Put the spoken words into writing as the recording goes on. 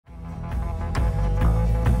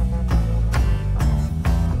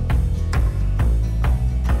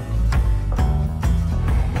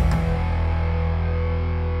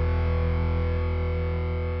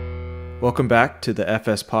Welcome back to the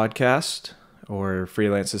FS Podcast, or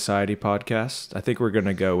Freelance Society Podcast. I think we're going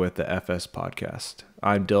to go with the FS Podcast.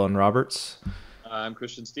 I'm Dylan Roberts. I'm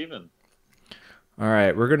Christian Stephen. All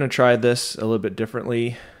right, we're going to try this a little bit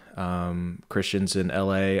differently. Christian's in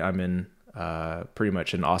LA. I'm in pretty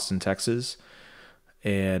much in Austin, Texas.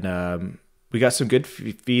 And we got some good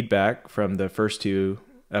feedback from the first two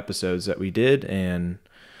episodes that we did. And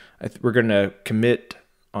we're going to commit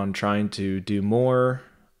on trying to do more.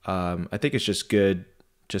 I think it's just good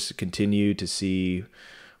just to continue to see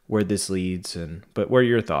where this leads. But what are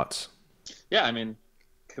your thoughts? Yeah, I mean,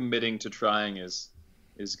 committing to trying is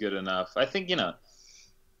good enough. I think,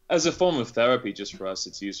 as a form of therapy, just for us,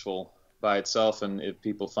 it's useful by itself. And if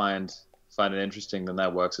people find it interesting, then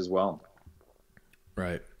that works as well.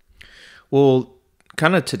 Right. Well,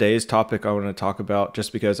 kind of today's topic I want to talk about,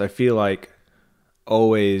 just because I feel like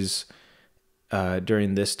always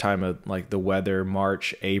during this time of like the weather,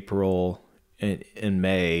 March, April, and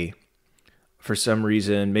May, for some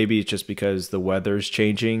reason, maybe it's just because the weather's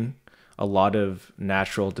changing, a lot of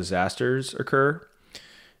natural disasters occur.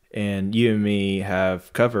 And you and me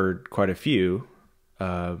have covered quite a few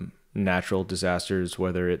natural disasters,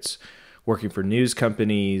 whether it's working for news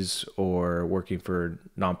companies or working for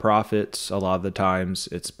nonprofits. A lot of the times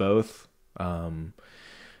it's both,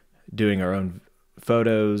 doing our own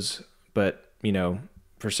photos. But,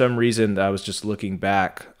 for some reason, I was just looking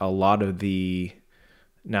back, a lot of the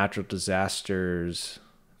natural disasters,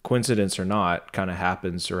 coincidence or not, kind of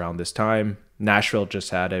happens around this time. Nashville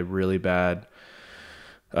just had a really bad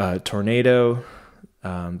tornado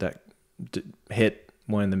that hit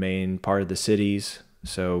one of the main part of the cities.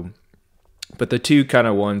 So, but the two kind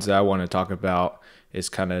of ones that I want to talk about is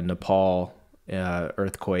kind of Nepal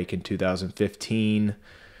earthquake in 2015,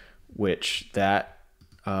 which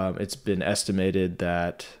it's been estimated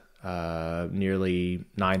that nearly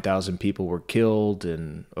 9,000 people were killed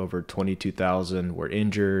and over 22,000 were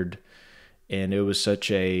injured. And it was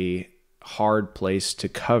such a hard place to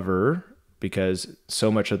cover because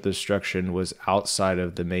so much of the destruction was outside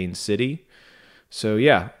of the main city. So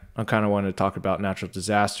yeah, I kind of want to talk about natural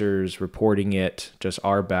disasters, reporting it, just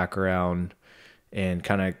our background, and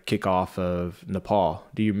kind of kick off of Nepal.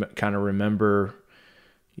 Do you kind of remember,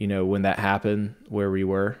 when that happened, where we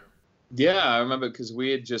were? Yeah, I remember because we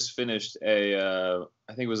had just finished I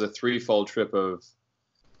think it was a threefold trip of,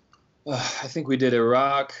 I think we did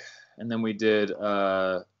Iraq, and then we did,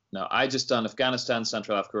 I just done Afghanistan,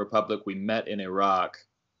 Central African Republic. We met in Iraq,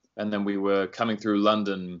 and then we were coming through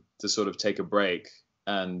London to sort of take a break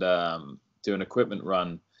and do an equipment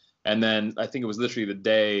run. And then I think it was literally the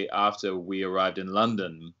day after we arrived in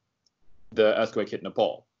London, the earthquake hit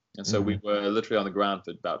Nepal. And so we were literally on the ground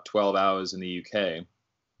for about 12 hours in the UK.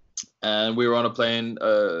 And we were on a plane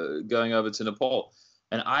going over to Nepal.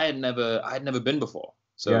 And I had never been before.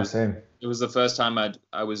 So yeah, same. It was the first time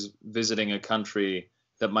I was visiting a country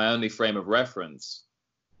that my only frame of reference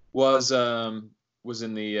was in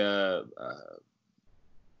the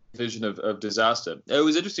vision of disaster. It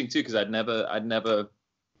was interesting too because I'd never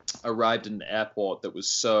arrived in an airport that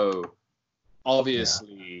was so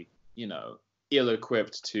obviously,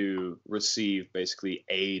 ill-equipped to receive basically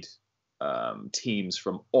aid teams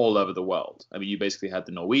from all over the world. I mean, you basically had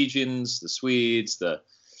the Norwegians, the Swedes, the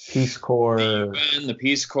Peace Corps, the UN, the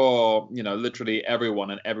Peace Corps, literally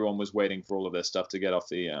everyone, and everyone was waiting for all of their stuff to get off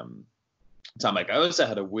the tarmac. I also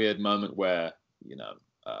had a weird moment where,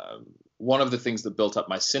 one of the things that built up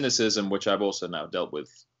my cynicism, which I've also now dealt with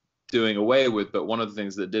doing away with, but one of the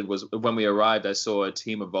things that did was when we arrived, I saw a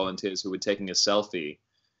team of volunteers who were taking a selfie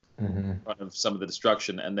in front of some of the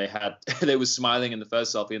destruction, and they were smiling in the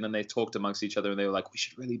first selfie, and then they talked amongst each other, and they were like, "We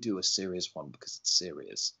should really do a serious one because it's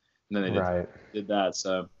serious." And then they did that.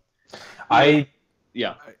 So,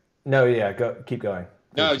 keep going.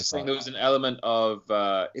 No, I was just saying there was an element of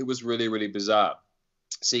it was really, really bizarre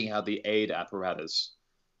seeing how the aid apparatus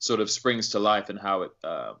sort of springs to life and how it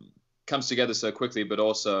comes together so quickly, but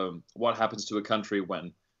also what happens to a country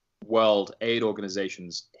when world aid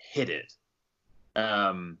organizations hit it.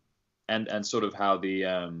 And sort of how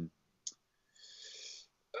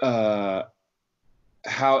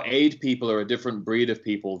how aid people are a different breed of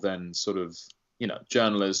people than sort of,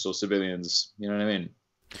 journalists or civilians. You know what I mean?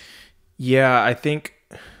 Yeah, I think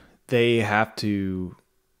they have to,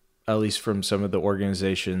 at least from some of the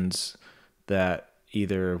organizations that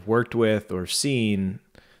either have worked with or seen,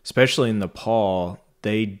 especially in Nepal,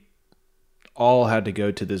 they all had to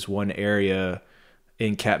go to this one area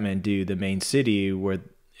in Kathmandu, the main city, where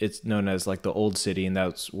it's known as like the old city, and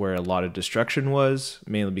that's where a lot of destruction was,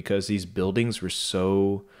 mainly because these buildings were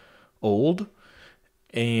so old.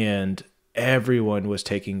 And everyone was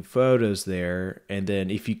taking photos there. And then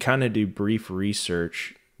if you kind of do brief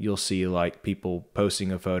research, you'll see like people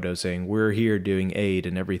posting a photo saying we're here doing aid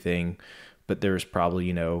and everything, but there's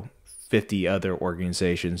probably, 50 other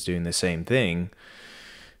organizations doing the same thing.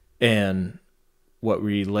 And what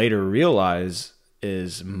we later realize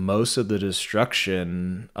is most of the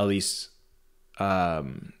destruction, at least a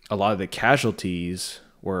lot of the casualties,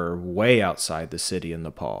 were way outside the city in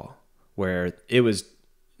Nepal, where it was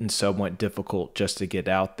somewhat difficult just to get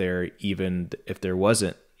out there, even if there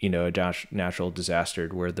wasn't, a natural disaster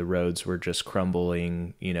where the roads were just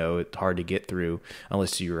crumbling, it's hard to get through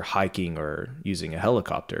unless you were hiking or using a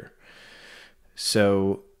helicopter.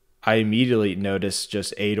 So I immediately noticed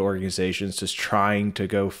just aid organizations just trying to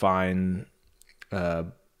go find,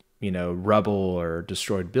 rubble or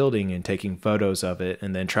destroyed building and taking photos of it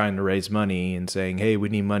and then trying to raise money and saying, hey, we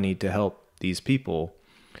need money to help these people.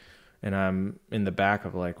 And I'm in the back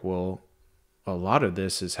of like, well, a lot of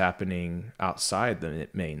this is happening outside the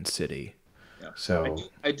main city. Yeah. So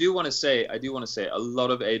I do want to say a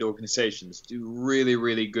lot of aid organizations do really,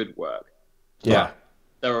 really good work. Yeah.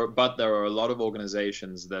 But there are a lot of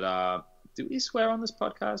organizations that are, do we swear on this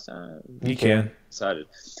podcast? You can. Decided.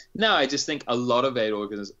 No, I just think a lot of aid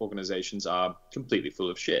organizations are completely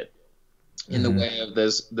full of shit. In the way of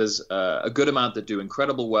there's a good amount that do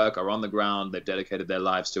incredible work, are on the ground, they've dedicated their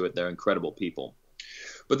lives to it, they're incredible people.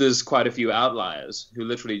 But there's quite a few outliers who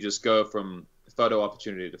literally just go from photo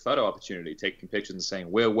opportunity to photo opportunity, taking pictures and saying,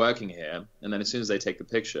 we're working here. And then as soon as they take the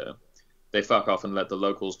picture, they fuck off and let the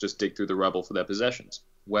locals just dig through the rubble for their possessions.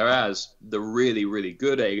 Whereas the really, really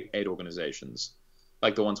good aid organizations,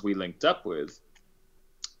 like the ones we linked up with,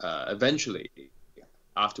 eventually,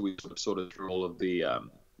 after we sorted through all of the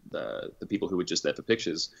people who were just there for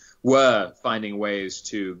pictures, were finding ways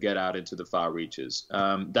to get out into the far reaches.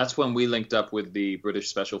 That's when we linked up with the British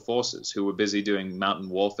Special Forces, who were busy doing mountain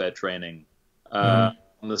warfare training on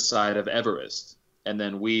the side of Everest. And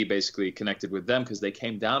then we basically connected with them because they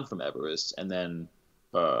came down from Everest and then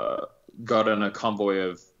got on a convoy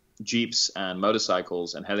of jeeps and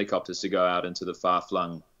motorcycles and helicopters to go out into the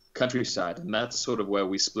far-flung countryside. And that's sort of where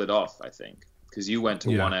we split off, I think, because you went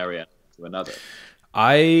to one area to another.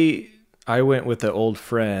 I went with an old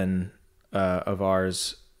friend of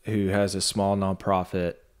ours who has a small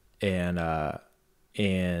nonprofit, and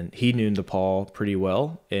he knew Nepal pretty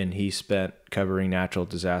well, and he spent covering natural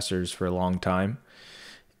disasters for a long time.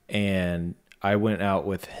 And I went out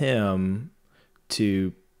with him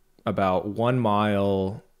to about 1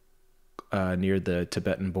 mile near the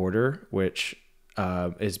Tibetan border, which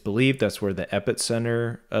is believed that's where the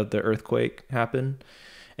epicenter of the earthquake happened.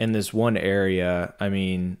 In this one area, I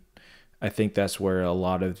think that's where a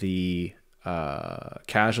lot of the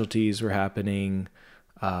casualties were happening.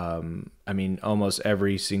 Almost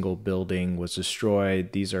every single building was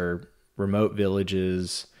destroyed. These are remote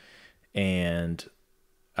villages. And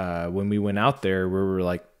when we went out there, we were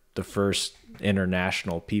like the first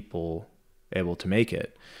international people able to make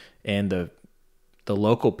it. And the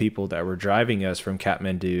local people that were driving us from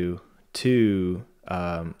Kathmandu to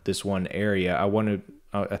this one area,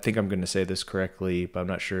 I think I'm going to say this correctly, but I'm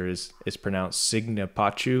not sure, it's pronounced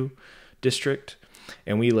Signapachu district.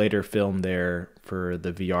 And we later filmed there for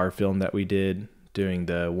the VR film that we did during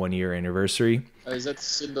the 1 year anniversary. Is that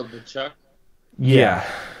Sindovachak? Yeah.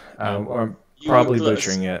 I'm probably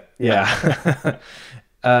butchering it. Yeah.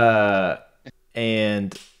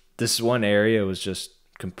 And this one area was just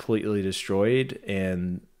completely destroyed.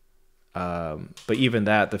 And, but even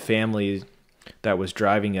that, the family that was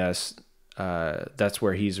driving us, that's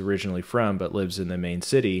where he's originally from, but lives in the main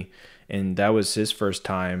city. And that was his first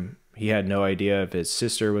time. He had no idea if his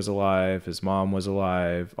sister was alive, his mom was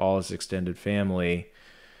alive, all his extended family.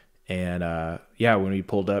 And when we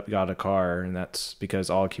pulled up, got a car, and that's because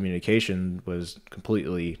all communication was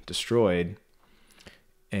completely destroyed.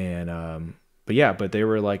 And but they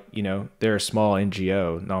were like, they're a small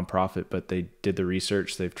NGO, nonprofit, but they did the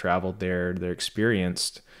research, they've traveled there, they're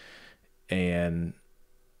experienced. And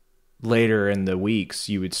later in the weeks,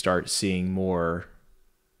 you would start seeing more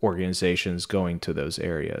organizations going to those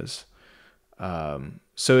areas.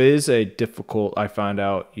 So it is I found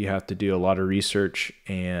out you have to do a lot of research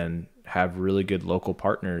and have really good local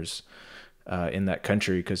partners in that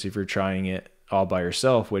country, because if you're trying it all by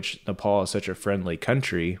yourself, which Nepal is such a friendly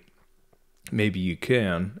country, maybe you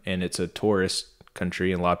can, and it's a tourist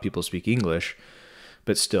country and a lot of people speak English,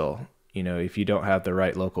 but still, if you don't have the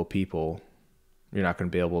right local people, you're not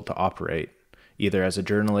going to be able to operate either as a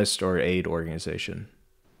journalist or aid organization.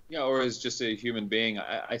 Yeah, or as just a human being.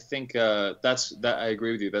 I think I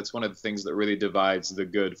agree with you. That's one of the things that really divides the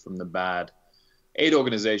good from the bad. aid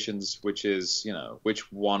organizations, which is,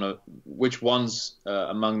 which ones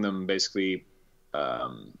among them basically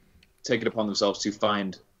take it upon themselves to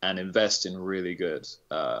find and invest in really good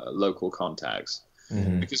local contacts.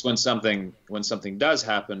 Because when something does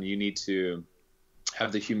happen, you need to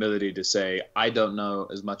have the humility to say, I don't know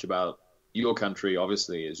as much about your country,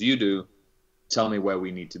 obviously, as you do. Tell me where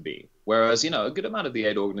we need to be. Whereas, a good amount of the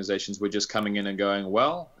aid organizations were just coming in and going,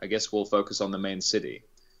 well, I guess we'll focus on the main city.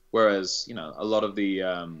 Whereas, a lot of the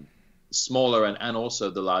smaller and also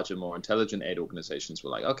the larger, more intelligent aid organizations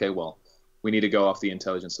were like, okay, well, we need to go off the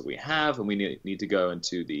intelligence that we have, and we need to go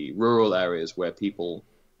into the rural areas where people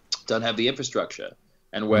don't have the infrastructure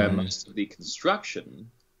and where most of the construction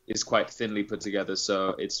is quite thinly put together.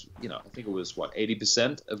 So it's, I think it was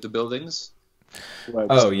 80% of the buildings.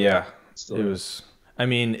 Oh yeah. It was, I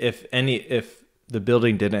mean, if the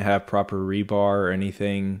building didn't have proper rebar or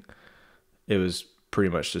anything, it was pretty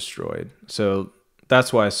much destroyed. So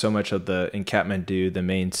that's why so much of in Kathmandu, the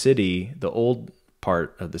main city, the old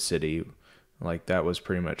part of the city, like that was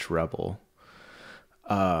pretty much rubble.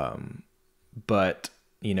 But,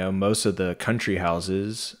 most of the country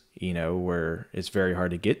houses, where it's very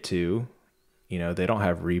hard to get to, they don't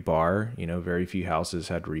have rebar, very few houses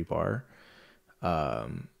had rebar.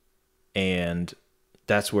 And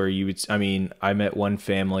that's where I met one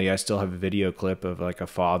family, I still have a video clip of like a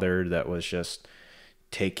father that was just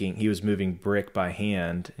he was moving brick by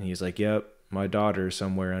hand, and he's like, yep, my daughter's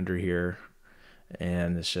somewhere under here.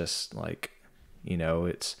 And it's just like,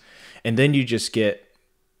 and then you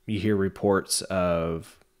hear reports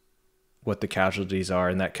of what the casualties are,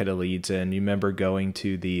 and that kind of leads in. You remember going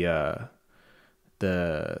to the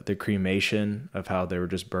cremation of how they were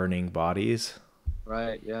just burning bodies?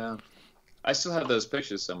 Right. Yeah. I still have those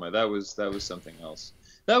pictures somewhere. That was something else.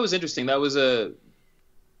 That was interesting. That was a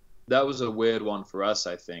weird one for us,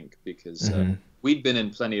 I think, because we'd been in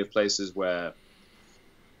plenty of places where,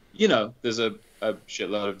 there's a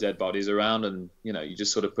shitload of dead bodies around, and, you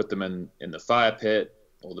just sort of put them in the fire pit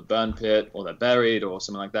or the burn pit, or they're buried or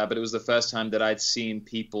something like that. But it was the first time that I'd seen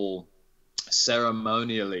people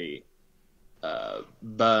ceremonially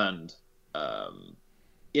burned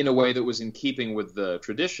in a way that was in keeping with the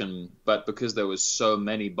tradition, but because there was so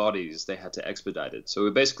many bodies, they had to expedite it. So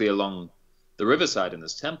we're basically along the riverside in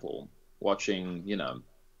this temple, watching,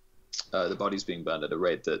 the bodies being burned at a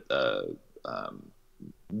rate that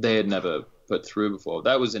they had never put through before.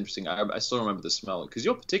 That was interesting. I still remember the smell, because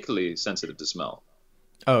you're particularly sensitive to smell.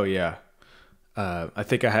 Oh yeah. I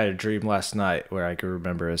think I had a dream last night where I could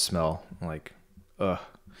remember a smell, like, ugh.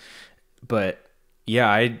 But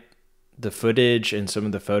yeah, the footage and some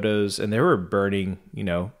of the photos, and they were burning,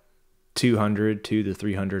 200 to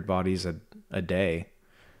 300 bodies a day.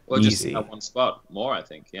 Well, just in that one spot, more, I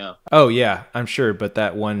think, yeah. Oh yeah, I'm sure. But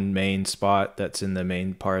that one main spot that's in the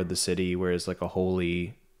main part of the city, where it's like a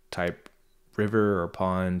holy type river or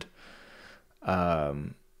pond.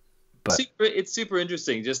 But it's super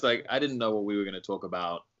interesting. Just like, I didn't know what we were going to talk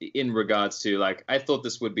about in regards to, like, I thought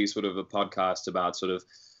this would be sort of a podcast about sort of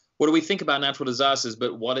what do we think about natural disasters,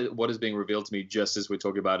 but what is being revealed to me just as we're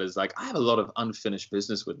talking about is, like, I have a lot of unfinished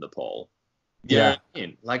business with Nepal. Yeah.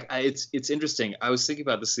 Like, it's interesting. I was thinking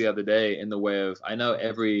about this the other day in the way of, I know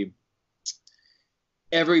every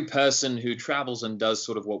person who travels and does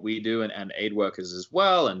sort of what we do, and aid workers as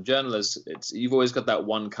well, and journalists, you've always got that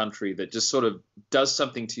one country that just sort of does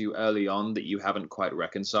something to you early on that you haven't quite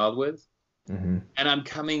reconciled with. And I'm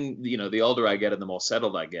coming, the older I get and the more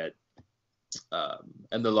settled I get,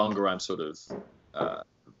 and the longer I'm sort of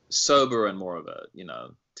sober and more of a,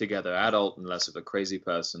 together adult and less of a crazy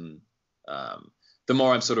person, the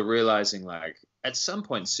more I'm sort of realizing, like, at some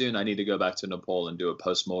point soon, I need to go back to Nepal and do a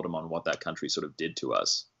post-mortem on what that country sort of did to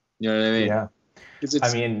us. You know what I mean? Yeah.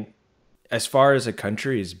 I mean, as far as a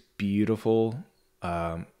country is beautiful,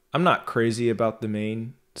 I'm not crazy about the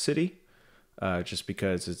main city, just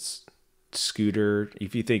because it's scooter.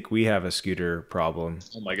 If you think we have a scooter problem,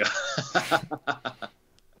 oh my god.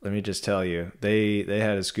 Let me just tell you, they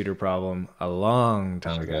had a scooter problem a long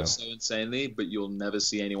time ago. So insanely, but you'll never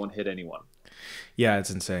see anyone hit anyone. Yeah, it's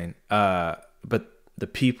insane. But the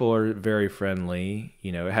people are very friendly.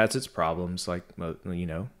 It has its problems, like,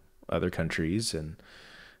 other countries, and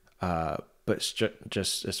but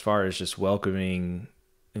just as far as just welcoming,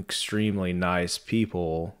 extremely nice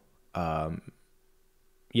people.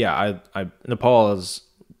 Yeah, Nepal is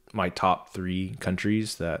my top 3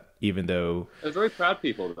 countries that, even though they're very proud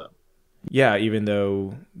people, though. Yeah, even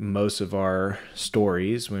though most of our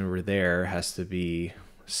stories when we're there has to be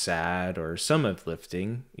sad or some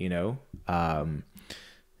uplifting,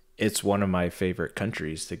 it's one of my favorite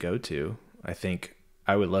countries to go to. I think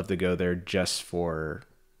I would love to go there just for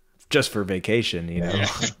vacation, you know.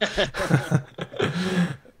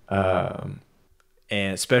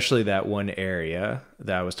 And especially that one area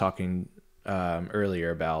that I was talking earlier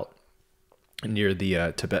about near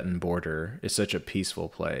the Tibetan border is such a peaceful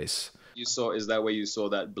place. Is that where you saw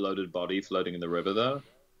that bloated body floating in the river though?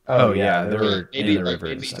 Oh yeah, there were maybe in the river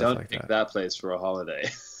and maybe stuff don't like pick that. that place for a holiday.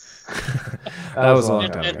 That was a long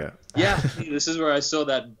time ago. Yeah, this is where I saw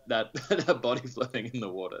that body floating in the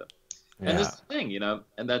water. And this is the thing, you know,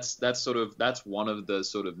 and that's one of the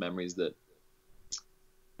sort of memories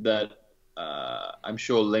that I'm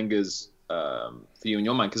sure lingers for you in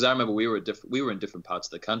your mind, because I remember we were in different parts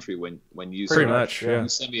of the country when you you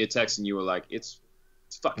sent me a text and you were like, it's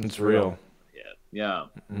real. Yeah,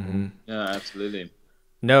 absolutely.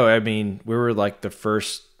 No, I mean, we were like the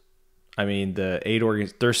first. I mean,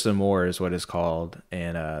 the Thirst and More is what it's called,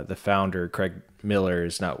 and the founder Craig Miller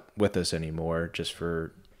is not with us anymore, just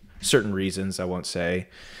for certain reasons I won't say,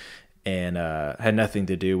 and had nothing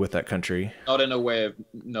to do with that country. Not in a way of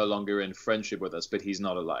no longer in friendship with us, but he's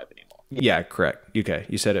not alive anymore. Yeah, correct. Okay,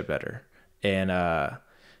 you said it better.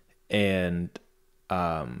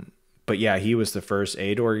 But yeah, he was the first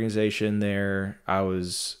aid organization there. I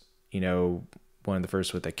was, you know, one of the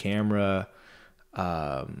first with a camera.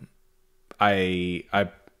 I'm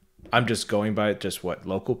just going by just what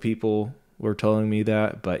local people were telling me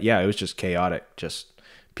that, but yeah, it was just chaotic. Just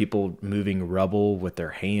people moving rubble with their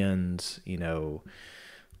hands, you know,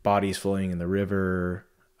 bodies floating in the river.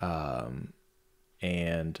 And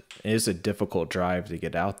it's a difficult drive to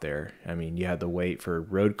get out there. I mean, you had to wait for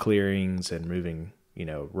road clearings and moving, you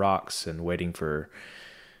know, rocks and waiting for,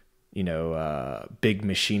 you know, big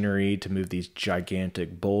machinery to move these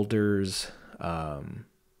gigantic boulders.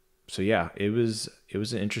 So yeah, it was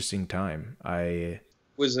an interesting time. It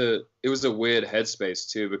was a weird headspace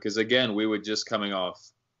too, because again, we were just coming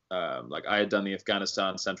off, like I had done the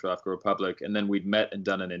Afghanistan, Central African Republic, and then we'd met and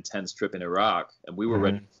done an intense trip in Iraq, and we were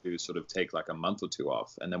ready to sort of take like a month or two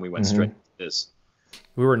off, and then we went straight to this.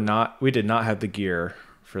 We did not have the gear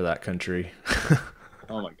for that country.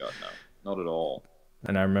 Oh my God, no, not at all.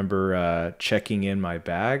 And I remember checking in my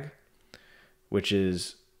bag,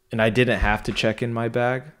 and I didn't have to check in my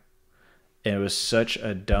bag. And it was such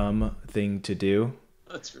a dumb thing to do.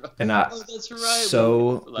 That's right. And that's right.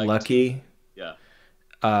 So lucky.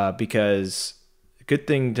 Yeah. Because good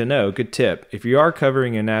thing to know, good tip. If you are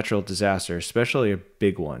covering a natural disaster, especially a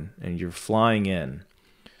big one, and you're flying in,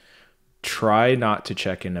 try not to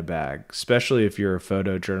check in a bag, especially if you're a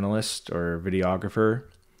photojournalist or a videographer,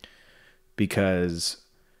 because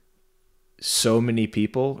so many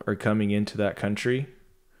people are coming into that country,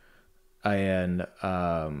 and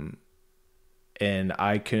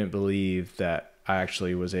I couldn't believe that I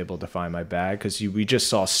actually was able to find my bag, because we just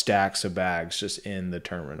saw stacks of bags just in the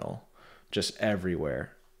terminal, just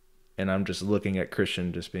everywhere. And I'm just looking at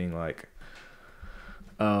Christian just being like,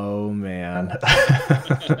 oh man,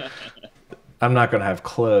 I'm not going to have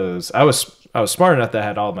clothes. I was smart enough that I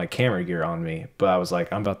had all my camera gear on me, but I was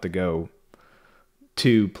like, I'm about to go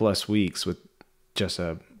 2+ weeks with just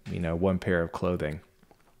one pair of clothing.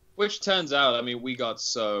 Which turns out, I mean, we got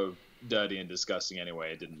so dirty and disgusting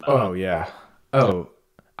anyway, it didn't matter. Oh yeah. Oh,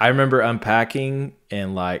 I remember unpacking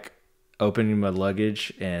and like opening my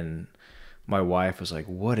luggage, and my wife was like,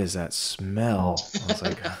 what is that smell? I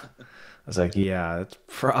was like, yeah, it's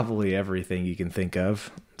probably everything you can think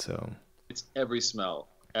of. So it's every smell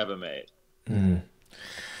ever made.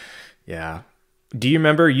 Yeah. Do you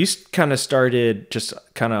remember you kind of started just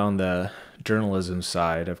kind of on the journalism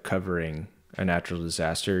side of covering a natural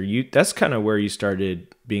disaster? That's kind of where you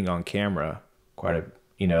started being on camera quite a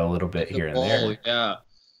little bit here and there.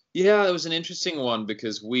 Yeah, it was an interesting one,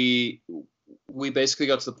 because we basically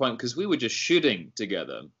got to the point, because we were just shooting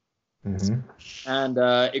together, and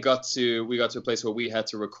we got to a place where we had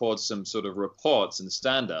to record some sort of reports and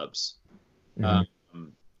stand-ups,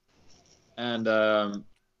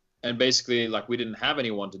 and basically, like, we didn't have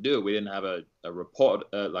anyone to do it. We didn't have a report,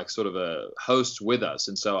 like sort of a host with us.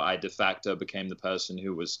 And so I de facto became the person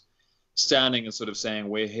who was standing and sort of saying,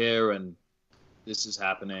 we're here and this is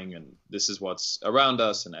happening and this is what's around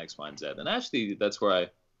us and X, Y, and Z. And actually, that's where I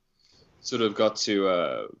sort of got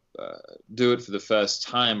to do it for the first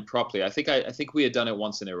time properly. I think we had done it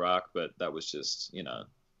once in Iraq, but that was just, No,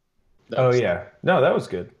 that was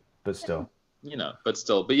good, but still.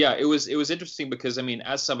 But yeah, it was interesting, because I mean,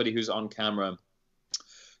 as somebody who's on camera,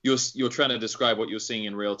 you're trying to describe what you're seeing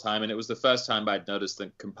in real time, and it was the first time I'd noticed the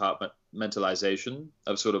compartmentalization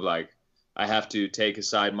of sort of like, I have to take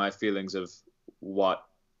aside my feelings of what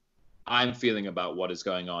I'm feeling about what is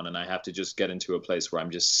going on, and I have to just get into a place where I'm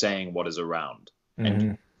just saying what is around.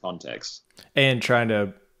 and context. And trying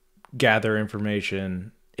to gather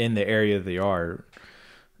information in the area they are.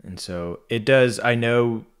 And so it does, I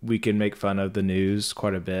know we can make fun of the news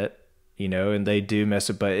quite a bit, you know, and they do mess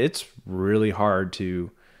up, but it's really hard to,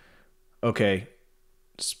 okay,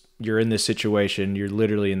 you're in this situation, you're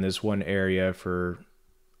literally in this one area for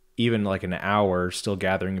even like an hour still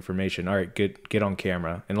gathering information. All right, get on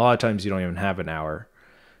camera. And a lot of times you don't even have an hour.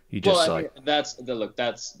 You just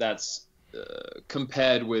that's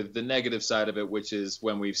compared with the negative side of it, which is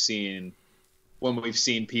when we've seen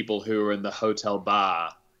people who are in the hotel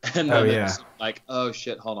bar and then they're like, oh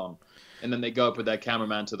shit, hold on. And then they go up with their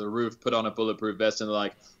cameraman to the roof, put on a bulletproof vest, and they're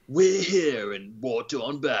like, we're here in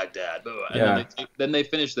war-torn Baghdad. And then they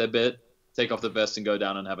finish their bit, take off the vest, and go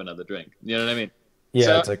down and have another drink. You know what I mean? Yeah,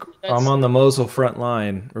 so it's like, I'm on the Mosul front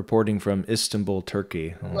line reporting from Istanbul,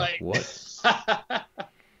 Turkey. I'm like, what?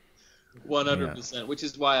 100%, which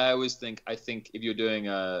is why I always think, if you're doing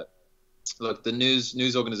look, the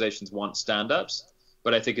news organizations want stand-ups,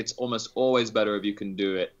 but I think it's almost always better if you can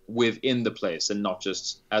do it within the place and not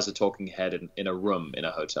just as a talking head in a room in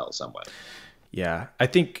a hotel somewhere. Yeah, I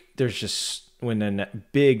think there's just, when a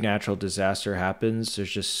big natural disaster happens,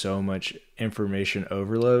 there's just so much information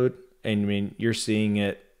overload. And I mean, you're seeing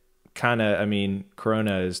it kind of, I mean,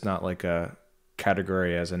 Corona is not like a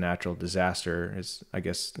category as a natural disaster. It's, I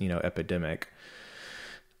guess, you know, epidemic.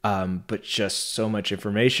 But just so much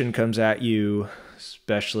information comes at you,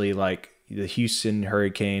 especially like the Houston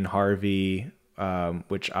hurricane, Harvey,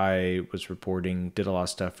 which I was reporting, did a lot of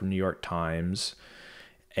stuff for New York Times,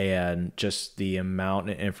 and just the amount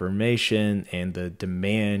of information and the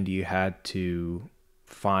demand you had to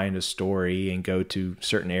find a story and go to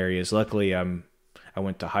certain areas. Luckily, I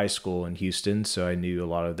went to high school in Houston, so I knew a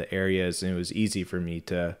lot of the areas, and it was easy for me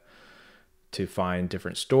to find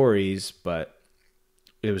different stories, but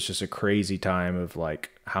it was just a crazy time of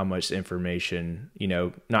like how much information, you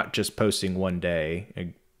know, not just posting one day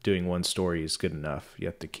and doing one story is good enough. You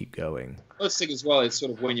have to keep going. Let's think as well, it's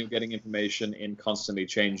sort of when you're getting information in constantly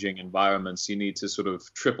changing environments, you need to sort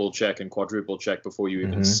of triple check and quadruple check before you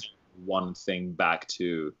even send one thing back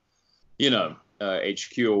to, you know,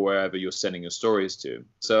 HQ or wherever you're sending your stories to.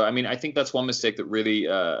 So, I mean, I think that's one mistake that really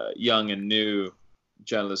young and new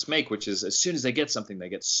journalists make, which is as soon as they get something, they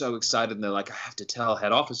get so excited and they're like, I have to tell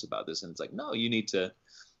head office about this. And it's like, no, you need to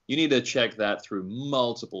check that through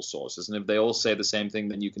multiple sources. And if they all say the same thing,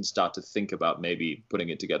 then you can start to think about maybe putting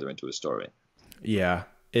it together into a story. Yeah.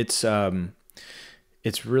 It's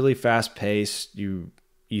really fast paced. You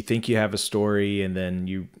think you have a story, and then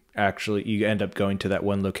you end up going to that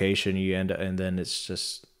one location, and then it's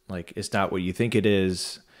just like, it's not what you think it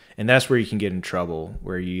is. And that's where you can get in trouble,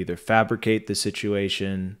 where you either fabricate the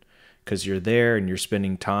situation because you're there and you're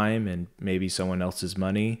spending time and maybe someone else's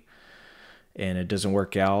money, and it doesn't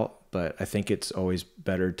work out. But I think it's always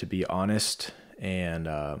better to be honest. And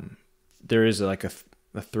there is like a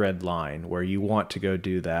thread line where you want to go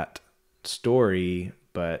do that story,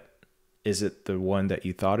 but is it the one that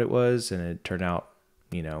you thought it was? And it turned out,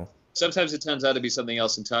 you know. Sometimes it turns out to be something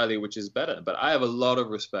else entirely, which is better. But I have a lot of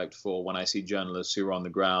respect for when I see journalists who are on the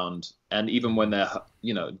ground, and even when they're,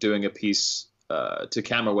 you know, doing a piece to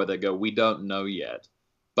camera where they go, we don't know yet,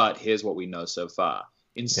 but here's what we know so far.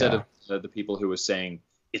 Instead of the people who are saying,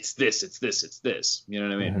 it's this, it's this, it's this. You know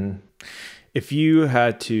what I mean? If you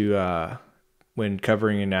had to, when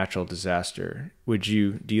covering a natural disaster,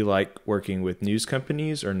 do you like working with news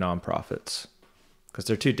companies or nonprofits? Because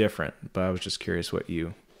they're two different, but I was just curious what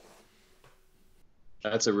you...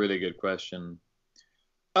 That's a really good question.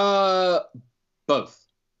 Both.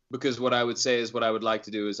 Because what I would say is, what I would like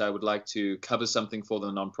to do is I would like to cover something for the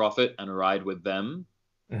nonprofit and ride with them.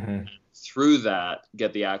 Through that,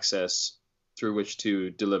 get the access through which to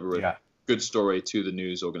deliver a good story to the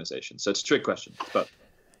news organization. So it's a trick question. But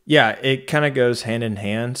yeah, it kind of goes hand in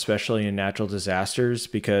hand, especially in natural disasters,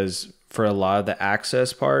 because for a lot of the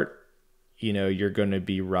access part, you know, you're going to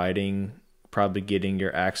be probably getting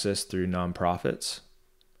your access through nonprofits.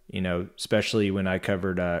 You know, especially when I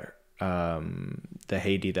covered the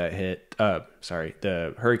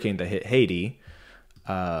hurricane that hit Haiti,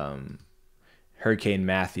 Hurricane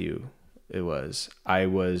Matthew. I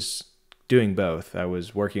was doing both. I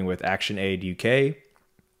was working with Action Aid UK,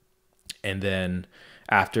 and then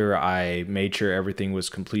after I made sure everything was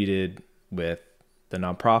completed with the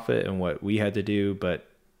nonprofit and what we had to do, but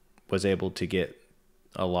was able to get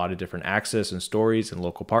a lot of different access and stories and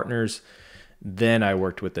local partners. Then I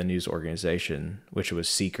worked with the news organization, which was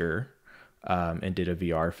Seeker, and did a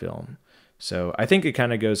VR film. So I think it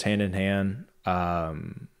kind of goes hand in hand.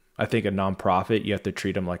 I think a nonprofit, you have to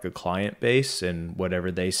treat them like a client base, and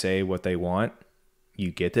whatever they say, what they want,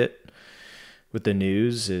 you get it. With the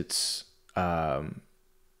news, it's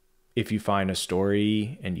if you find a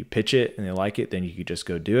story and you pitch it and they like it, then you could just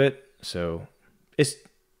go do it. So it's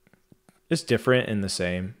different and the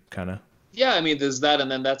same kind of. Yeah, I mean, there's that, and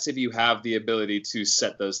then that's if you have the ability to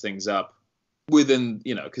set those things up within,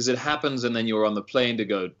 because it happens, and then you're on the plane to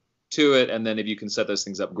go to it, and then if you can set those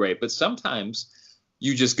things up, great. But sometimes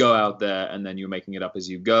you just go out there, and then you're making it up as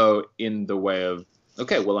you go in the way of,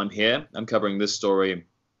 okay, well, I'm here, I'm covering this story,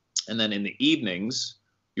 and then in the evenings,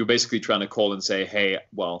 you're basically trying to call and say, hey,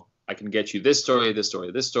 well, I can get you this story, this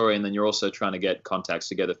story, this story, and then you're also trying to get contacts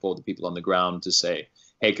together for the people on the ground to say,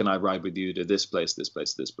 hey, can I ride with you to this place, this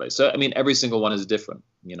place, this place? So, I mean, every single one is different,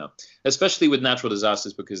 especially with natural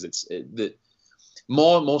disasters, because it's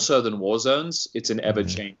more so than war zones. It's an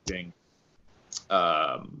ever-changing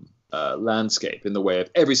landscape in the way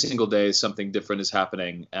of every single day something different is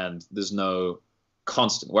happening, and there's no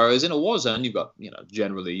constant. Whereas in a war zone, you've got,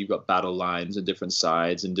 generally you've got battle lines and different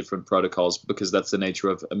sides and different protocols, because that's the nature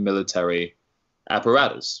of a military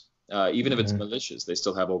apparatus. Even if it's malicious, they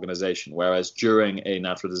still have organization. Whereas during a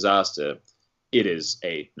natural disaster, it is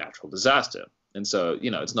a natural disaster. And so,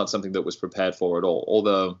 it's not something that was prepared for at all.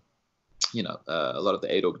 Although, a lot of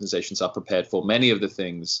the aid organizations are prepared for many of the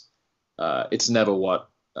things. It's never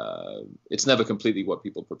completely what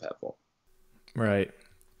people prepare for. Right.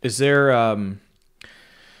 Is there,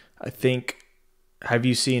 have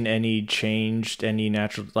you seen any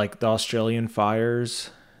natural, like the Australian fires?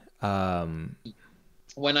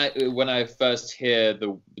 When I first hear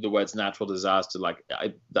the words natural disaster, like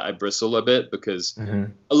I bristle a bit, because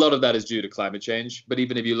a lot of that is due to climate change. But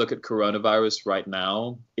even if you look at coronavirus right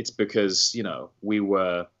now, it's because, we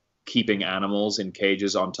were keeping animals in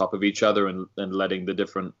cages on top of each other and letting the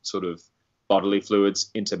different sort of bodily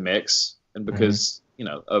fluids intermix. And because,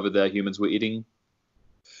 over there humans were eating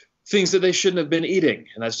things that they shouldn't have been eating,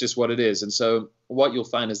 and that's just what it is. And so what you'll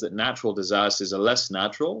find is that natural disasters are less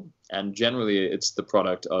natural, and generally it's the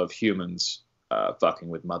product of humans fucking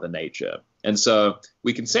with Mother Nature. And so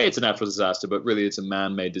we can say it's a natural disaster, but really it's a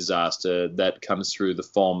man-made disaster that comes through the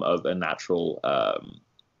form of a natural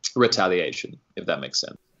retaliation, if that makes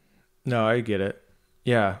sense. No, I get it.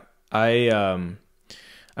 Yeah. I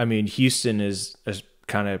mean, Houston is a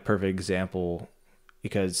kind of perfect example,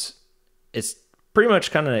 because it's pretty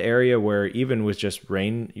much kind of an area where even with just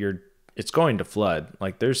rain, it's going to flood.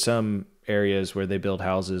 Like there's some areas where they build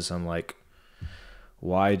houses. I'm like,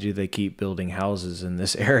 why do they keep building houses in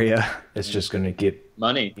this area? It's just going to get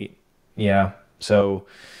money. Yeah. So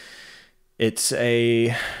it's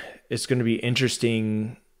going to be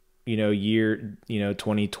interesting, year,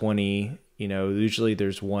 2020, usually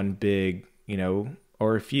there's one big,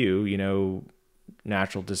 or a few,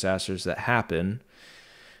 natural disasters that happen.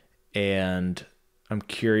 And I'm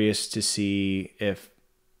curious to see if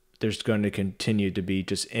there's going to continue to be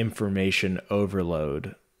just information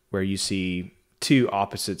overload, where you see two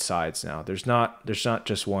opposite sides now. There's not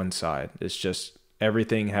just one side. It's just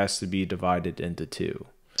everything has to be divided into two.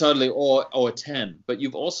 Totally, or 10. But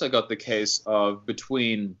you've also got the case of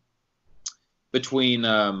between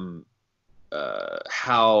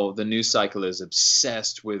how the news cycle is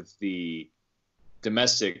obsessed with the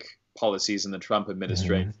domestic policies in the Trump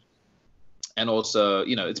administration. And also,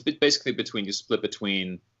 it's basically you split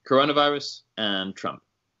between coronavirus and Trump.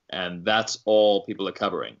 And that's all people are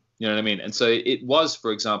covering. You know what I mean? And so it was,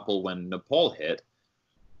 for example, when Nepal hit,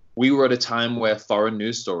 we were at a time where foreign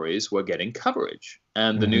news stories were getting coverage.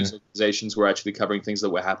 And the news organizations were actually covering things that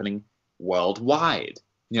were happening worldwide.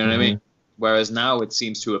 You know what I mean? Whereas now it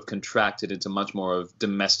seems to have contracted into much more of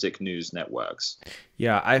domestic news networks.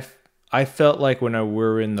 Yeah, I felt like when we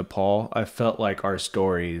were in Nepal, I felt like our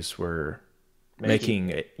stories were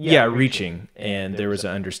reaching, and there was an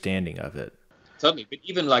understanding of it. Totally, but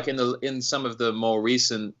even like in some of the more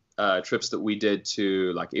recent trips that we did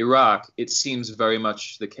to like Iraq, it seems very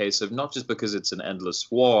much the case of not just because it's an endless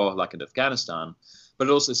war like in Afghanistan, but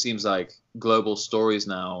it also seems like global stories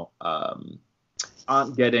now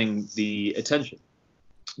aren't getting the attention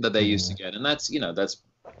that they used to get, and that's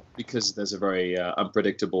because there's a very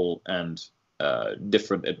unpredictable and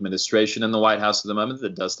different administration in the White House at the moment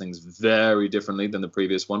that does things very differently than the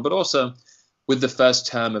previous one. But also with the first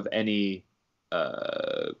term of any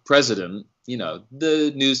president,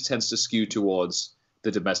 the news tends to skew towards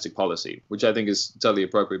the domestic policy, which I think is totally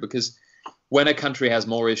appropriate, because when a country has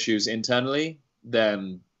more issues internally,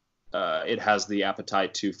 then it has the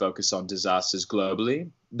appetite to focus on disasters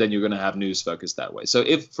globally, then you're going to have news focused that way. So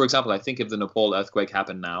if, for example, I think if the Nepal earthquake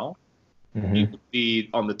happened now, it would be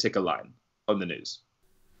on the ticker line on the news.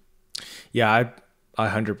 Yeah, I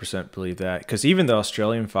 100% believe that, because even the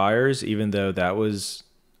Australian fires, even though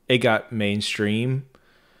it got mainstream,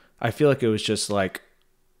 I feel like it was just like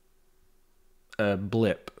a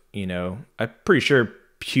blip, you know. I'm pretty sure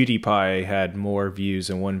PewDiePie had more views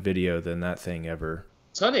in one video than that thing ever.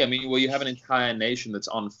 Totally. I mean, well, you have an entire nation that's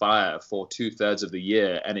on fire for 2/3 of the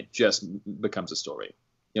year, and it just becomes a story.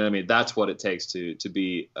 You know what I mean? That's what it takes to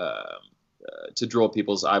draw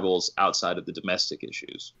people's eyeballs outside of the domestic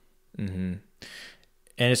issues. Mm-hmm.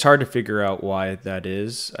 And it's hard to figure out why that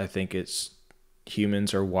is. I think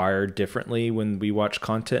humans are wired differently when we watch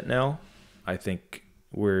content now. I think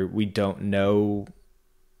we don't know.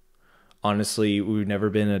 Honestly, we've never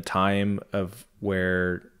been in a time of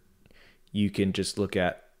where you can just look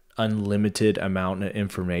at unlimited amount of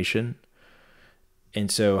information.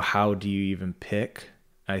 And so how do you even pick?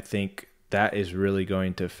 I think that is really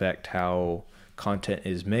going to affect how content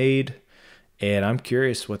is made. And I'm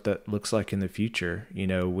curious what that looks like in the future. You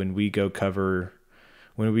know, when we go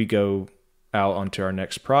out onto our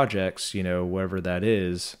next projects, you know, whatever that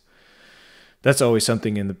is, that's always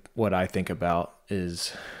something what I think about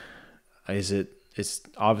it's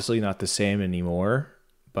obviously not the same anymore,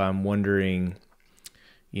 but I'm wondering,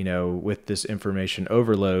 you know, with this information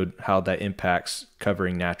overload, how that impacts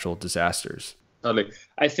covering natural disasters. Totally.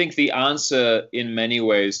 I think the answer in many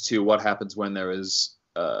ways to what happens when there is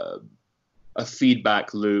a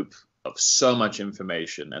feedback loop of so much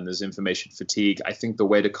information and there's information fatigue, I think the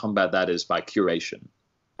way to combat that is by curation.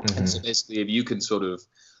 Mm-hmm. And so basically, if you can sort of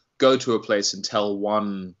go to a place and tell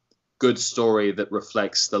one good story that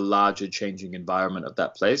reflects the larger changing environment of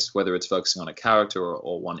that place, whether it's focusing on a character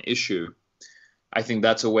or one issue, I think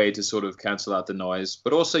that's a way to sort of cancel out the noise.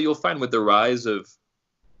 But also you'll find with the rise of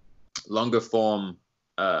longer form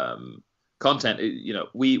content, you know,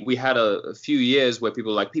 we had a few years where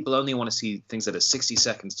people only want to see things that are 60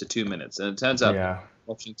 seconds to 2 minutes, and it turns out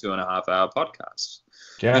watching 2.5 hour podcasts.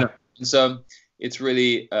 Yeah. You know? And so it's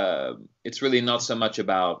really not so much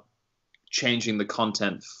about changing the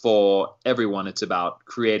content for everyone. It's about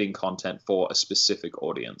creating content for a specific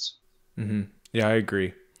audience. Mm-hmm. Yeah, I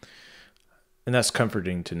agree. And that's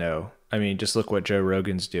comforting to know. I mean, just look what Joe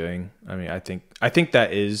Rogan's doing. I mean, I think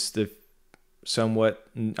that is the somewhat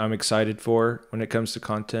I'm excited for when it comes to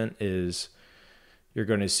content is you're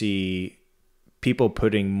going to see people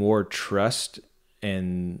putting more trust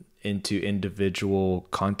into individual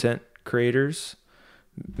content creators.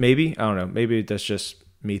 Maybe, I don't know, maybe that's just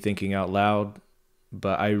me thinking out loud,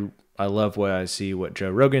 but I love what I see what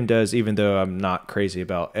Joe Rogan does, even though I'm not crazy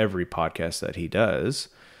about every podcast that he does,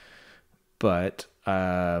 but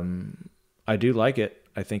I do like it.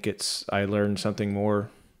 I think I learned something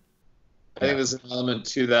more. I think there's an element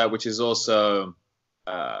to that, which is also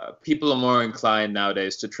people are more inclined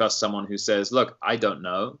nowadays to trust someone who says, look, I don't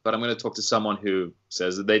know, but I'm going to talk to someone who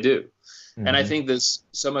says that they do. Mm-hmm. And I think there's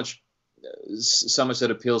so much that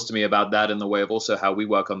appeals to me about that in the way of also how we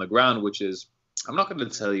work on the ground, which is I'm not going to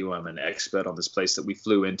tell you I'm an expert on this place that we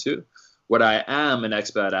flew into. What I am an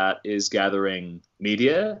expert at is gathering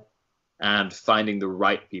media and finding the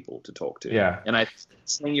right people to talk to. Yeah. And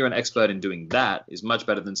saying you're an expert in doing that is much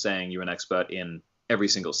better than saying you're an expert in every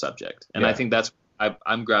single subject. And I think that's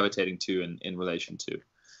I'm gravitating to in relation to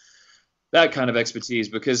that kind of expertise,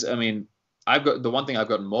 because I mean, the one thing I've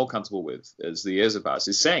gotten more comfortable with as the years have passed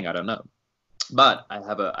is saying I don't know, but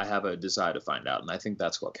I have a desire to find out, and I think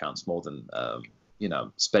that's what counts more than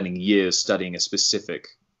spending years studying a specific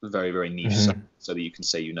very, very niche subject so that you can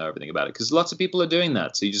say you know everything about it, because lots of people are doing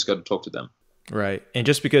that, so you just got to talk to them. Right. And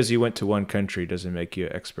just because you went to one country doesn't make you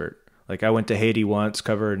an expert. Like I went to Haiti once,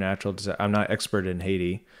 cover natural disaster. I'm not expert in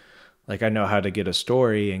Haiti. Like I know how to get a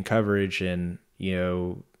story and coverage, and you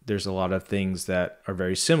know there's a lot of things that are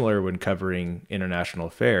very similar when covering international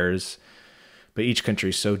affairs, but each country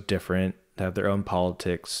is so different. They have their own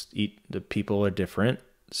politics. The people are different.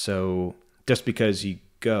 So just because you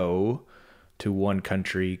go to one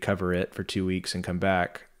country, cover it for 2 weeks and come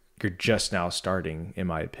back, you're just now starting, in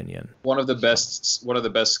my opinion. One of the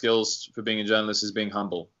best skills for being a journalist is being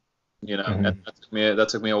humble. You know, that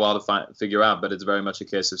took me a while to figure out, but it's very much a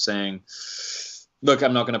case of saying, look,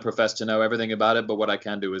 I'm not going to profess to know everything about it, but what I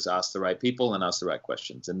can do is ask the right people and ask the right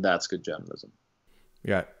questions, and that's good journalism.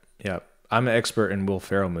 Yeah. I'm an expert in Will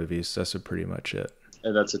Ferrell movies. That's pretty much it.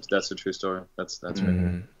 And that's a true story. That's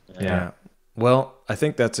right. Yeah. Well, I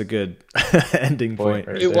think that's a good ending point.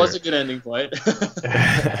 It was a good ending point.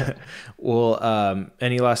 Well,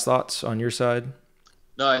 any last thoughts on your side?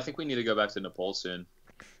 No, I think we need to go back to Nepal soon.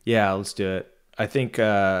 Yeah, let's do it. I think,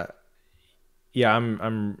 I'm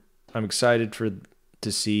excited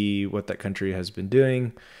to see what that country has been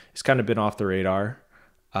doing. It's kind of been off the radar,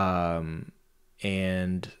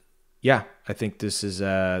 And yeah, I think this is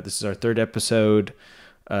our third episode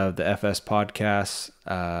of the FS podcast.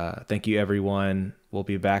 Thank you, everyone. We'll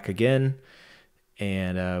be back again,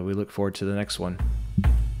 and we look forward to the next one.